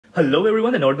Hello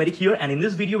everyone, the Nerd Medic here, and in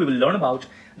this video we will learn about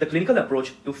the clinical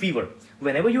approach to fever.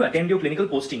 Whenever you attend your clinical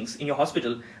postings in your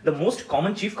hospital, the most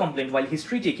common chief complaint while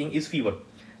history taking is fever.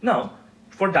 Now,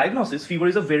 for diagnosis, fever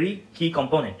is a very key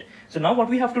component. So now what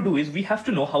we have to do is we have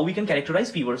to know how we can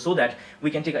characterize fever so that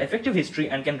we can take an effective history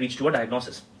and can reach to a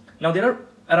diagnosis. Now there are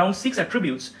around 6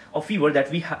 attributes of fever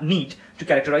that we need to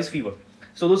characterize fever.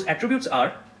 So those attributes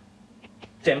are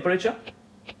temperature,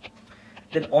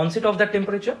 then onset of that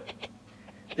temperature,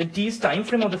 then T is time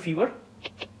frame of the fever,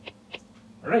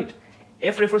 right?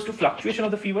 F refers to fluctuation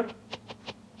of the fever,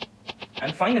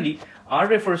 and finally R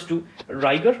refers to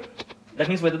rigor, that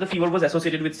means whether the fever was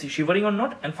associated with shivering or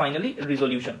not, and finally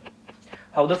resolution,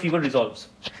 how the fever resolves.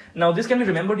 Now this can be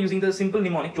remembered using the simple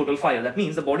mnemonic total fire. That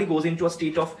means the body goes into a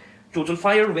state of total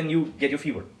fire when you get your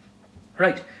fever,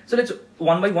 right? So let's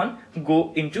one by one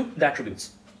go into the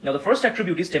attributes. Now the first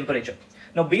attribute is temperature.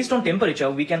 Now based on temperature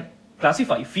we can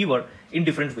classify fever in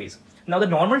different ways. Now the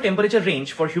normal temperature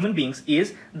range for human beings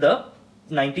is the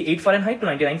 98 Fahrenheit to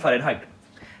 99 Fahrenheit.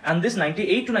 And this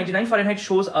 98 to 99 Fahrenheit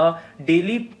shows a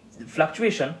daily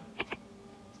fluctuation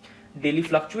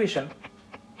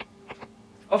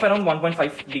of around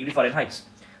 1.5 degree Fahrenheit.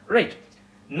 Right.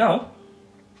 Now,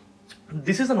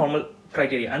 this is the normal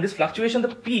criteria, and this fluctuation, the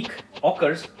peak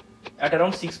occurs at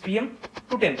around 6 p.m.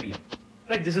 to 10 p.m.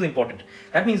 Right, this is important.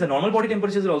 That means the normal body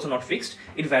temperatures are also not fixed,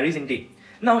 it varies in day.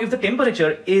 Now, if the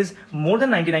temperature is more than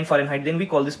 99 Fahrenheit, then we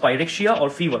call this pyrexia or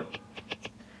fever.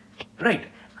 Right,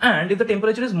 and if the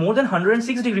temperature is more than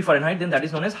 106 degree Fahrenheit, then that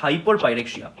is known as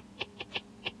hyperpyrexia.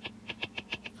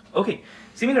 Okay,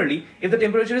 similarly, if the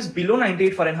temperature is below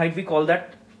 98 Fahrenheit, we call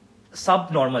that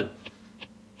subnormal.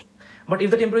 But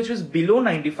if the temperature is below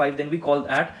 95, then we call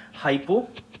that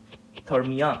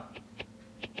hypothermia.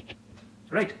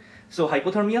 Right. So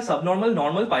hypothermia, subnormal,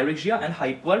 normal, pyrexia, and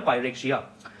hyperpyrexia.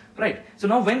 Right. So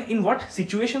now in what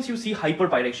situations you see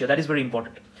hyperpyrexia, that is very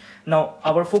important. Now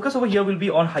our focus over here will be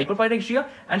on hyperpyrexia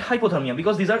and hypothermia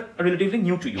because these are relatively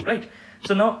new to you, right?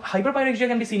 So now hyperpyrexia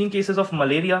can be seen in cases of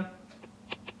malaria,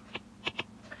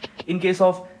 in case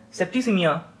of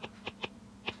septicemia,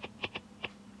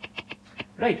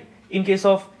 right? In case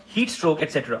of heat stroke,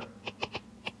 etc.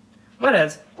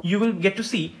 Whereas you will get to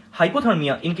see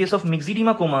hypothermia in case of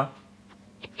myxedema coma,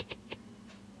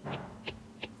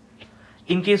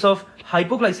 in case of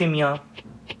hypoglycemia,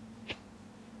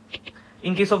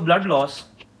 in case of blood loss,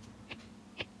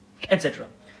 etc.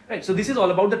 Right, so this is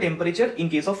all about the temperature in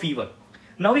case of fever.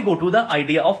 Now we go to the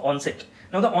idea of onset.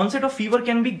 Now the onset of fever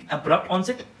can be abrupt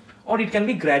onset or it can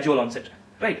be gradual onset,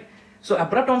 right? So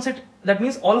abrupt onset, that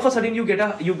means all of a sudden you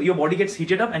get your body gets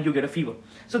heated up and you get a fever.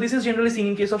 So this is generally seen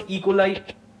in case of E. coli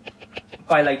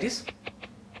pyelitis,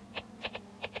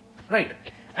 right?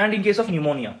 And in case of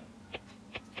pneumonia.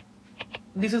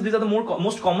 These are the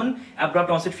most common abrupt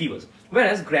onset fevers.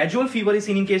 Whereas gradual fever is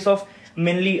seen in case of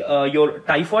mainly your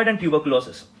typhoid and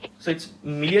tuberculosis. So it's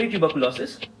miliary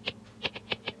tuberculosis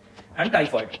and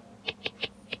typhoid.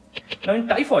 Now in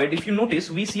typhoid, if you notice,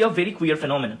 we see a very queer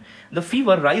phenomenon. The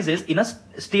fever rises in a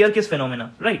staircase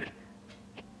phenomena, right?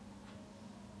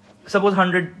 Suppose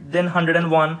 100, then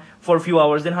 101 for a few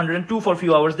hours, then 102 for a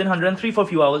few hours, then 103 for a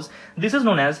few hours. This is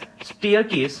known as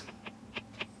staircase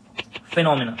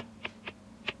phenomena.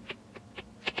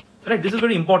 Right, this is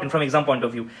very important from exam point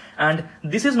of view. And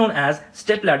this is known as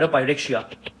stepladder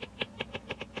pyrexia.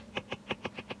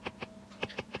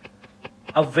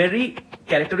 A very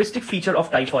characteristic feature of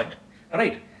typhoid.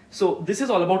 Right, so this is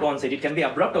all about onset. It can be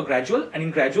abrupt or gradual, and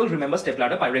in gradual, remember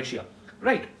stepladder pyrexia.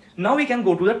 Right, now we can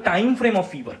go to the time frame of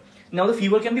fever. Now the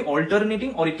fever can be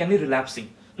alternating or it can be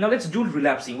relapsing. Now let's do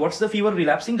relapsing. What's the fever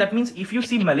relapsing? That means if you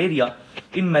see malaria,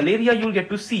 in malaria you'll get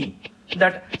to see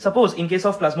that suppose in case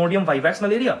of Plasmodium vivax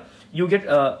malaria, you get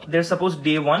there's suppose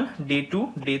day 1, day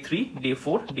 2, day 3, day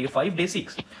 4, day 5, day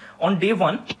 6. On day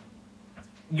 1,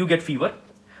 you get fever.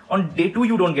 On day 2,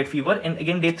 you don't get fever. And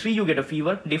again, day 3, you get a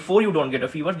fever. Day 4, you don't get a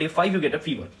fever. Day 5, you get a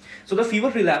fever. So the fever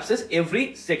relapses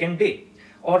every second day.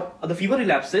 Or the fever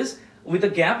relapses with a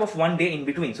gap of 1 day in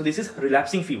between. So this is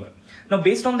relapsing fever. Now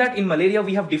based on that, in malaria,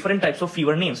 we have different types of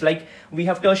fever names. Like we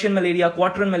have tertian malaria,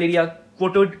 quatern malaria,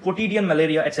 quotidian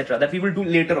malaria, etc. that we will do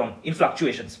later on in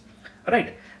fluctuations.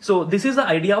 Right. So this is the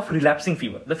idea of relapsing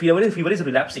fever. The fever is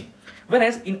relapsing.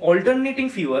 Whereas in alternating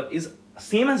fever is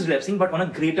same as relapsing but on a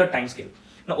greater time scale.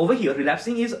 Now over here,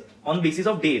 relapsing is on basis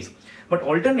of days, but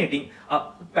alternating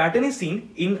pattern is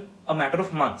seen in a matter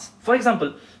of months. For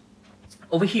example,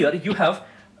 over here you have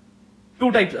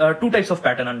two types of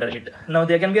pattern under it. Now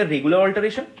there can be a regular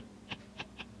alteration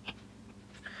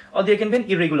or there can be an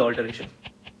irregular alteration.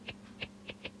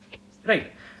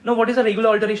 Right. Now what is a regular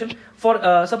alteration?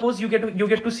 For suppose you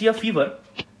get to see a fever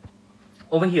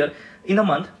over here in a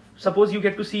month, suppose you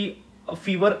get to see a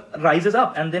fever rises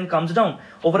up and then comes down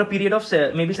over a period of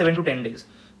maybe 7 to 10 days.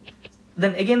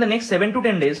 Then again the next 7 to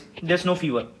 10 days there's no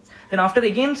fever. Then after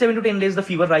again 7 to 10 days the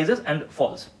fever rises and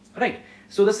falls, right?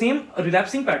 So the same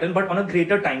relapsing pattern but on a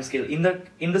greater time scale, in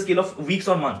the scale of weeks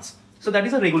or months. So that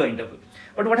is a regular interval.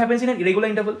 But what happens in an irregular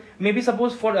interval? Maybe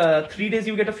suppose for 3 days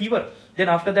you get a fever, then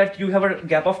after that you have a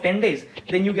gap of 10 days,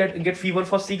 then you get fever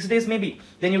for 6 days maybe,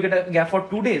 then you get a gap for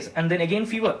 2 days and then again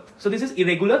fever. So this is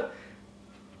irregular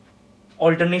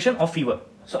alternation of fever.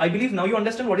 So I believe now you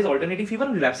understand what is alternating fever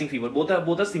and relapsing fever. Both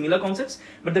are similar concepts,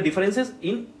 but the difference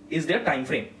is their time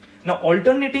frame. Now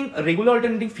regular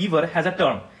alternating fever has a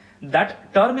term.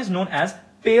 That term is known as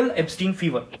pale Epstein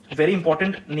fever. Very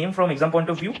important name from exam point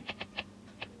of view.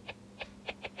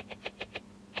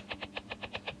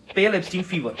 Pale Epstein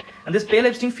fever. And this pale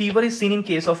Epstein fever is seen in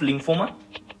case of lymphoma,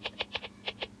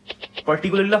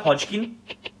 particularly Hodgkin's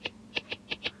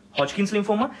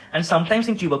lymphoma, and sometimes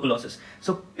in tuberculosis.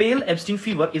 So pale Epstein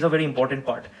fever is a very important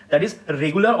part. That is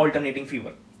regular alternating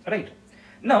fever, right?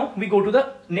 Now we go to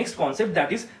the next concept,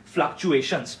 that is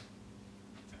fluctuations.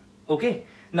 Okay,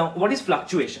 now what is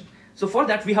fluctuation? So for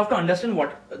that we have to understand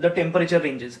what the temperature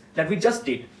ranges that we just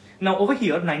did. Now over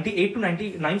here 98 to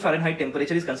 99 Fahrenheit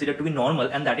temperature is considered to be normal,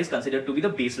 and that is considered to be the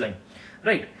baseline,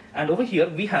 right? And over here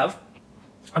we have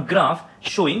a graph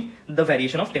showing the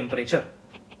variation of temperature,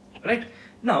 right?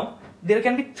 Now there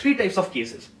can be 3 types of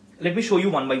cases. Let me show you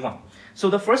one by one.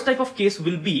 So the first type of case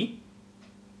will be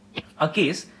a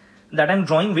case that I'm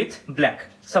drawing with black.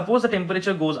 Suppose the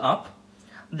temperature goes up,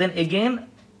 then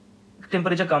again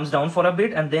temperature comes down for a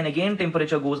bit, and then again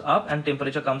temperature goes up and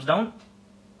temperature comes down.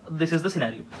 This is the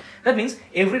scenario. That means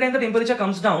every time the temperature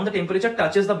comes down, the temperature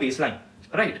touches the baseline,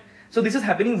 right? So this is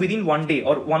happening within 1 day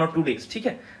or 1 or 2 days.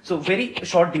 Okay? So very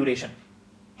short duration.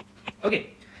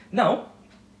 Okay. Now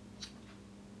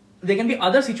there can be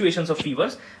other situations of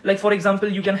fevers, like for example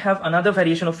you can have another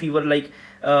variation of fever, like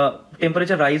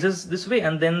temperature rises this way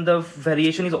and then the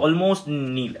variation is almost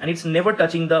nil and it's never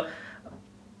touching the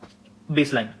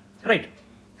baseline, right?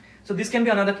 So this can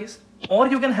be another case. Or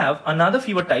you can have another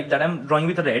fever type that I'm drawing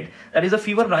with red, that is, the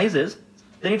fever rises,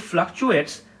 then it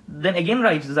fluctuates, then again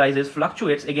rises,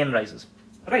 fluctuates, again rises,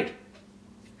 right?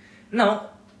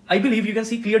 Now I believe you can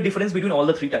see clear difference between all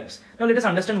the 3 types. Now let us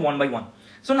understand one by one.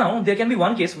 So now there can be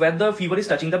one case where the fever is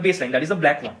touching the baseline, that is the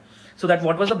black one. So that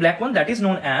what was the black one? That is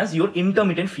known as your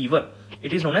intermittent fever.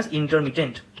 It is known as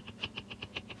intermittent,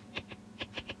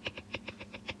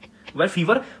 where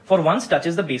fever for once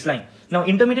touches the baseline. Now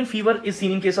intermittent fever is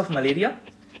seen in case of malaria.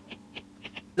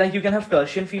 Like you can have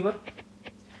tertian fever.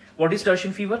 What is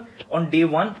tertian fever? On day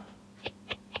 1,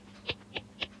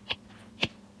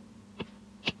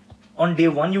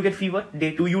 you get fever,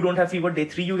 day 2 you don't have fever, day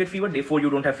 3 you get fever, day 4 you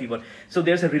don't have fever. So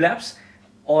there's a relapse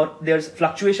or there's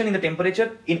fluctuation in the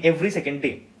temperature in every second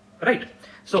day, right?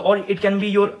 So or it can be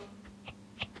your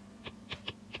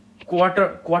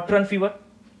quatern fever.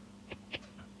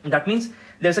 That means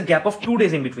there's a gap of 2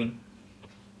 days in between.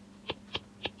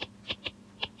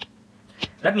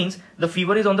 That means the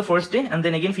fever is on the first day and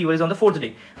then again fever is on the 4th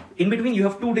day. In between you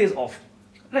have 2 days off,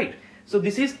 right? So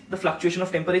this is the fluctuation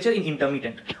of temperature in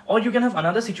intermittent. Or you can have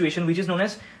another situation which is known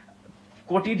as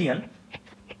quotidian.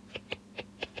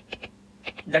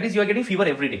 That is, you are getting fever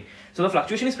every day. So the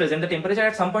fluctuation is present, the temperature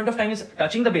at some point of time is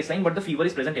touching the baseline, but the fever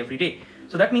is present every day.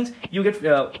 So that means you get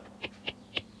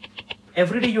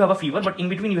every day you have a fever, but in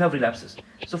between you have relapses.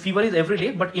 So fever is every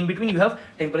day, but in between you have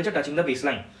temperature touching the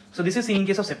baseline. So this is seen in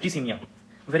case of septicemia.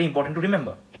 Very important to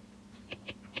remember.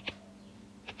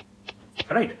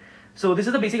 Right. So this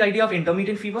is the basic idea of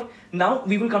intermittent fever. Now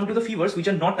we will come to the fevers which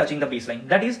are not touching the baseline.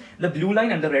 That is the blue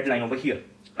line and the red line over here.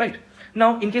 Right.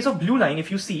 Now in case of blue line,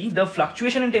 if you see, the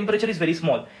fluctuation in temperature is very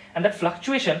small and that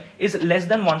fluctuation is less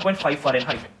than 1.5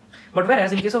 Fahrenheit. But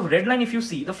whereas in case of red line, if you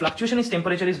see, the fluctuation in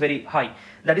temperature is very high.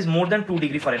 That is more than 2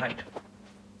 degree Fahrenheit.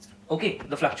 Okay,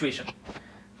 the fluctuation.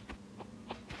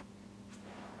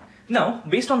 Now,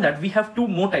 based on that, we have 2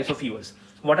 more types of fevers.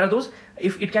 What are those?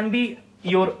 If it can be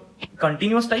your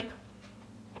continuous type.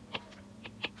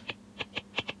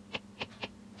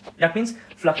 That means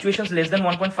fluctuations less than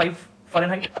 1.5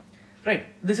 Fahrenheit. Right.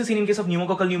 This is seen in case of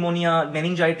pneumococcal pneumonia,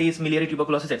 meningitis, miliary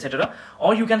tuberculosis, etc.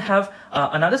 Or you can have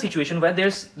another situation where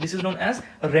this is known as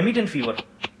remittent fever.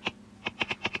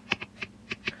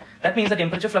 That means the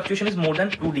temperature fluctuation is more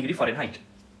than 2 degree Fahrenheit.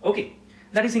 Okay.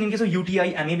 That is seen in case of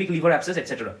UTI, amoebic liver abscess,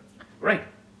 etc. Right.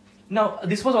 Now,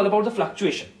 this was all about the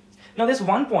fluctuation. Now, there's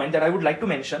one point that I would like to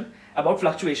mention about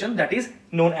fluctuation, that is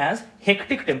known as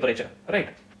hectic temperature. Right.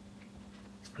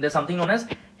 There's something known as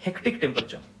hectic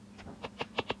temperature.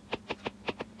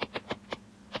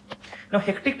 Now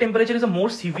hectic temperature is a more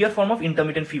severe form of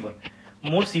intermittent fever,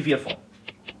 more severe form.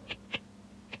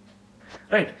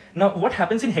 Right. Now what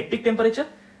happens in hectic temperature?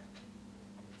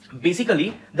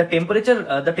 Basically the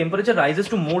temperature rises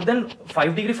to more than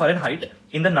 5 degree Fahrenheit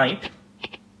in the night,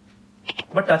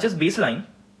 but touches baseline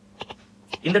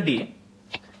in the day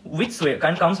with sweat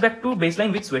and comes back to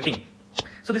baseline with sweating.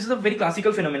 So this is a very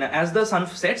classical phenomena. As the sun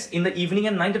sets in the evening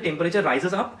and night, the temperature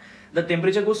rises up. The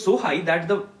temperature goes so high that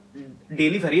the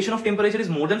daily variation of temperature is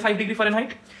more than 5 degree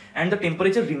Fahrenheit, and the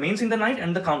temperature remains in the night,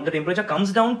 and the temperature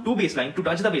comes down to baseline, to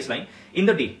touch the baseline in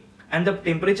the day, and the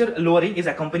temperature lowering is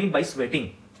accompanied by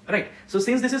sweating. Right. So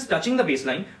since this is touching the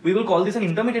baseline, we will call this an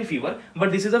intermittent fever,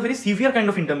 but this is a very severe kind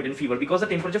of intermittent fever because the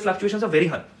temperature fluctuations are very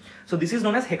high. So this is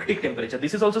known as hectic temperature.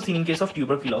 This is also seen in case of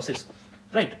tuberculosis,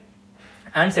 right,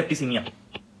 and septicemia.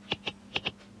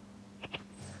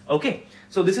 Okay,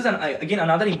 so this is again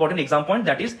another important exam point,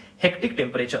 that is hectic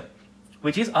temperature,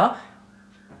 which is a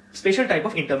special type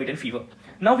of intermittent fever.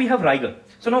 Now we have rigor.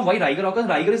 So now why rigor occurs?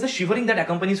 Rigor is the shivering that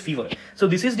accompanies fever. So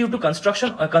this is due to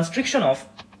constriction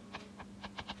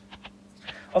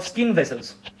of skin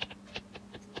vessels.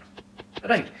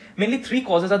 Right. Mainly three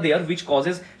causes are there which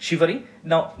causes shivering.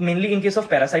 Now mainly in case of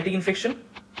parasitic infection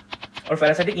or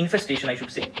parasitic infestation, I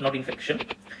should say, not infection.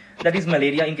 That is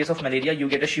malaria. In case of malaria, you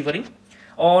get a shivering.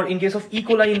 Or in case of E.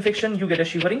 coli infection, you get a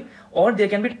shivering. Or there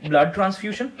can be blood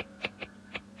transfusion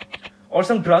or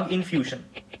some drug infusion.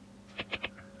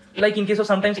 Like in case of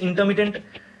sometimes intermittent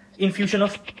infusion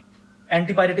of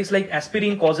antipyretics like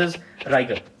aspirin causes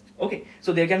rigor. Okay,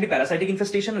 so there can be parasitic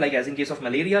infestation, like as in case of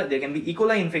malaria, there can be E.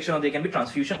 coli infection, or there can be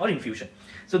transfusion or infusion.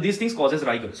 So these things causes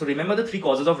rigor. So remember the three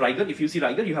causes of rigor. If you see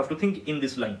rigor, you have to think in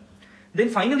this line. Then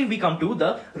finally we come to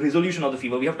the resolution of the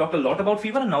fever. We have talked a lot about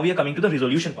fever, and now we are coming to the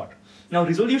resolution part. Now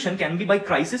resolution can be by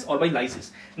crisis or by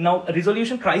lysis. Now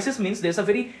resolution crisis means there's a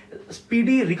very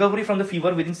speedy recovery from the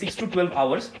fever within 6 to 12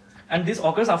 hours. And this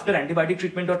occurs after antibiotic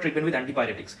treatment or treatment with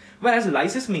antipyretics. Whereas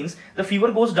lysis means the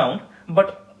fever goes down,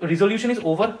 but resolution is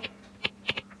over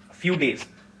few days.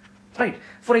 Right.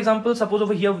 For example, suppose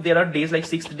over here there are days like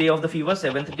 6th day of the fever,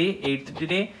 7th day, 8th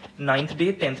day, 9th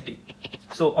day, 10th day.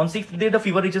 So on 6th day the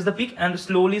fever reaches the peak, and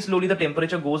slowly the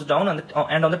temperature goes down,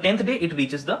 and on the 10th day it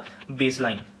reaches the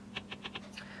baseline.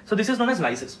 So this is known as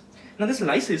lysis. Now this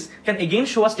lysis can again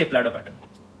show a stepladder pattern.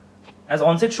 As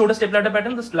onset showed a stepladder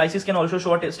pattern, the lysis can also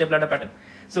show a stepladder pattern.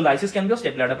 So lysis can be a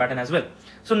stepladder pattern as well.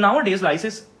 So nowadays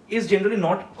lysis is generally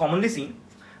not commonly seen,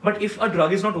 but if a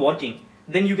drug is not working,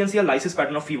 then you can see a lysis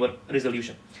pattern of fever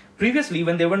resolution. Previously,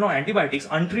 when there were no antibiotics,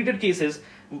 untreated cases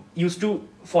used to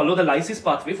follow the lysis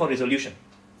pathway for resolution,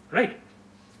 right?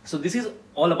 So this is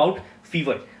all about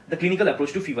fever, the clinical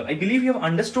approach to fever. I believe you have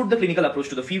understood the clinical approach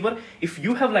to the fever. If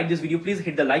you have liked this video, please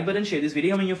hit the like button, share this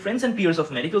video among your friends and peers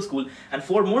of medical school. And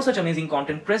for more such amazing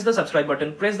content, press the subscribe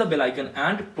button, press the bell icon,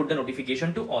 and put the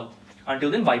notification to all.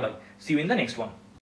 Until then, bye-bye. See you in the next one.